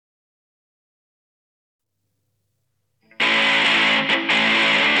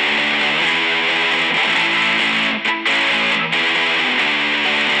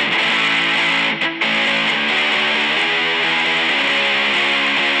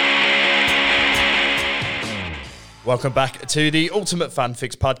Welcome back to the Ultimate Fan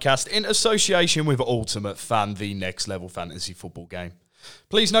Fix podcast in association with Ultimate Fan, the next level fantasy football game.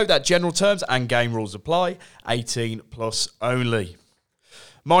 Please note that general terms and game rules apply, 18 plus only.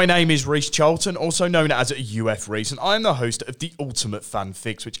 My name is Reece Charlton, also known as UF Reece, and I am the host of the Ultimate Fan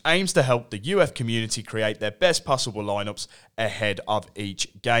Fix, which aims to help the UF community create their best possible lineups ahead of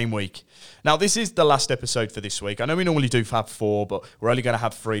each game week. Now, this is the last episode for this week. I know we normally do have 4, but we're only going to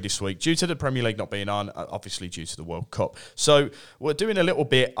have 3 this week due to the Premier League not being on, obviously due to the World Cup. So we're doing a little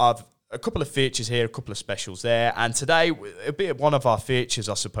bit of a couple of features here, a couple of specials there, and today it'll be one of our features,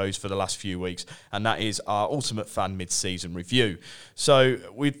 I suppose, for the last few weeks, and that is our Ultimate Fan mid-season review. So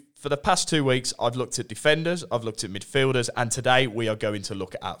for the past 2 weeks, I've looked at defenders, I've looked at midfielders, and today we are going to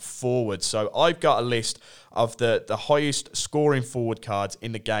look at forwards. So I've got a list of the highest scoring forward cards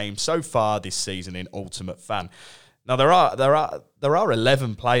in the game so far this season in Ultimate Fan. Now, there are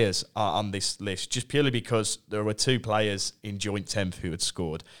 11 players on this list, just purely because there were 2 players in joint 10th who had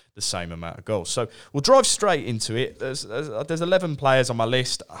scored the same amount of goals. So we'll drive straight into it. There's 11 players on my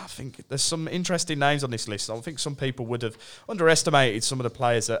list. I think there's some interesting names on this list. I think some people would have underestimated some of the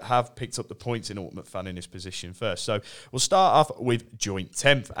players that have picked up the points in Ultimate Fan in this position first. So we'll start off with joint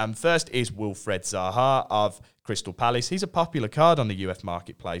 10th. And first is Wilfred Zaha of Crystal Palace. He's a popular card on the UF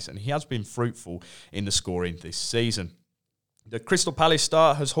marketplace, and he has been fruitful in the scoring this season. The Crystal Palace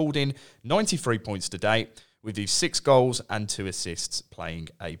star has hauled in 93 points to date, with his 6 goals and 2 assists playing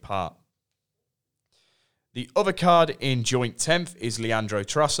a part. The other card in joint 10th is Leandro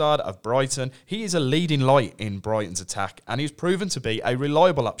Trossard of Brighton. He is a leading light in Brighton's attack, and he's proven to be a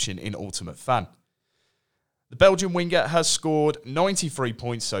reliable option in Ultimate Fan. The Belgian winger has scored 93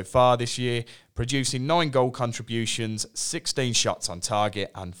 points so far this year, producing 9 goal contributions, 16 shots on target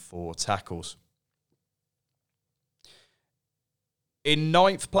and 4 tackles. In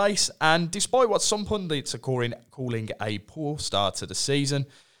 9th place, and despite what some pundits are calling a poor start to the season,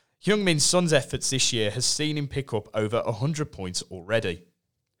 Heung-min Son's efforts this year has seen him pick up over 100 points already.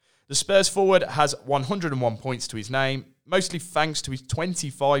 The Spurs forward has 101 points to his name, mostly thanks to his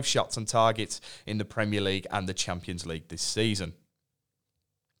 25 shots on targets in the Premier League and the Champions League this season.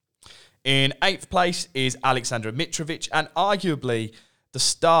 In 8th place is Aleksandar Mitrovic, and arguably the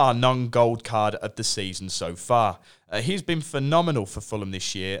star non-gold card of the season so far. He's been phenomenal for Fulham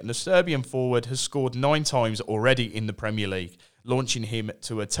this year, and the Serbian forward has scored 9 times already in the Premier League, launching him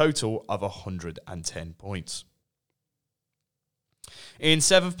to a total of 110 points. In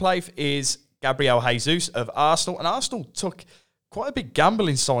 7th place is Gabriel Jesus of Arsenal, and Arsenal took quite a big gamble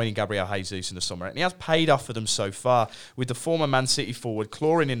in signing Gabriel Jesus in the summer, and he has paid off for them so far, with the former Man City forward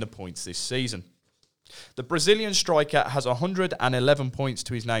clawing in the points this season. The Brazilian striker has 111 points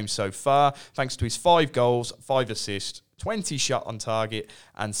to his name so far, thanks to his 5 goals, 5 assists, 20 shot on target,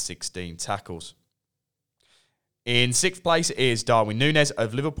 and 16 tackles. In 6th place is Darwin Núñez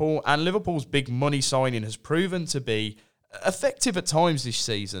of Liverpool, and Liverpool's big money signing has proven to be effective at times this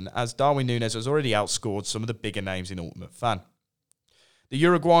season, as Darwin Núñez has already outscored some of the bigger names in Ultimate Fan. The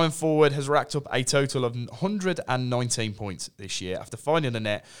Uruguayan forward has racked up a total of 119 points this year after finding the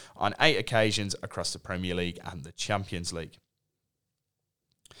net on 8 occasions across the Premier League and the Champions League.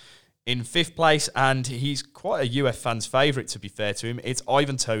 In 5th place, and he's quite a UF fan's favourite to be fair to him, it's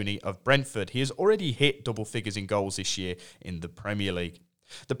Ivan Toney of Brentford. He has already hit double figures in goals this year in the Premier League.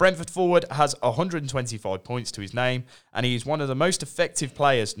 The Brentford forward has 125 points to his name, and he is one of the most effective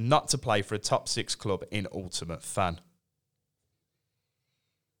players not to play for a top 6 club in Ultimate Fan.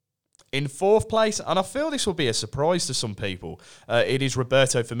 In 4th place, and I feel this will be a surprise to some people, it is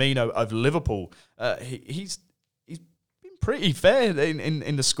Roberto Firmino of Liverpool. He's been pretty fair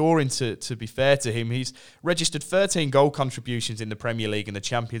in the scoring, to be fair to him. He's registered 13 goal contributions in the Premier League and the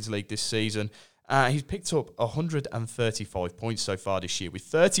Champions League this season. He's picked up 135 points so far this year, with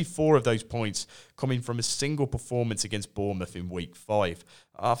 34 of those points coming from a single performance against Bournemouth in Week 5.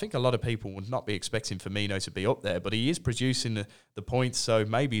 I think a lot of people would not be expecting Firmino to be up there, but he is producing the points, so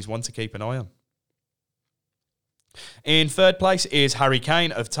maybe he's one to keep an eye on. In 3rd place is Harry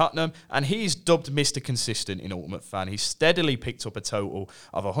Kane of Tottenham, and he's dubbed Mr. Consistent in Ultimate Fan. He's steadily picked up a total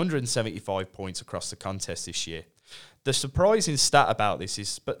of 175 points across the contest this year. The surprising stat about this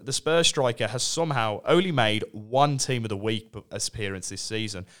is the Spurs striker has somehow only made 1 Team of the Week appearance this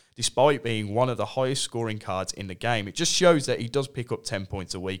season, despite being one of the highest scoring cards in the game. It just shows that he does pick up 10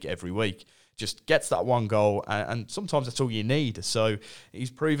 points a week every week. Just gets that 1 goal, and sometimes that's all you need. So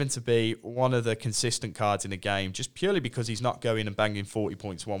he's proven to be one of the consistent cards in the game, just purely because he's not going and banging 40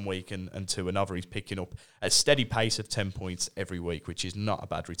 points one week and to another. He's picking up a steady pace of 10 points every week, which is not a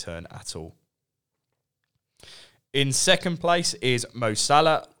bad return at all. In 2nd place is Mo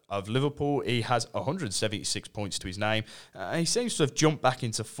Salah of Liverpool. He has 176 points to his name. He seems to have jumped back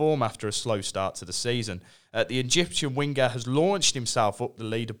into form after a slow start to the season. The Egyptian winger has launched himself up the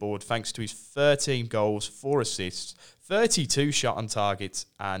leaderboard thanks to his 13 goals, 4 assists, 32 shot on targets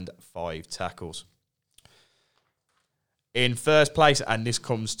and 5 tackles. In first place, and this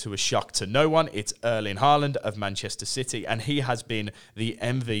comes to a shock to no one, it's Erling Haaland of Manchester City, and he has been the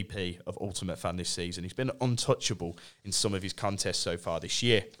MVP of Ultimate Fan this season. He's been untouchable in some of his contests so far this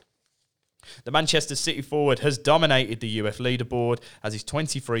year. The Manchester City forward has dominated the UF leaderboard as his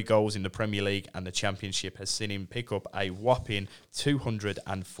 23 goals in the Premier League and the Championship has seen him pick up a whopping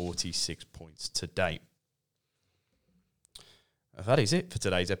 246 points to date. That is it for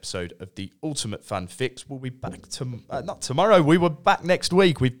today's episode of the Ultimate Fan Fix. We'll be back not tomorrow. We were back next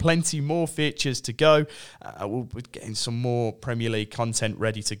week with plenty more features to go. We'll be getting some more Premier League content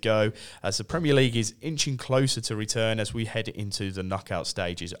ready to go as the Premier League is inching closer to return as we head into the knockout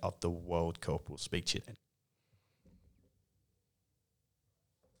stages of the World Cup. We'll speak to you then.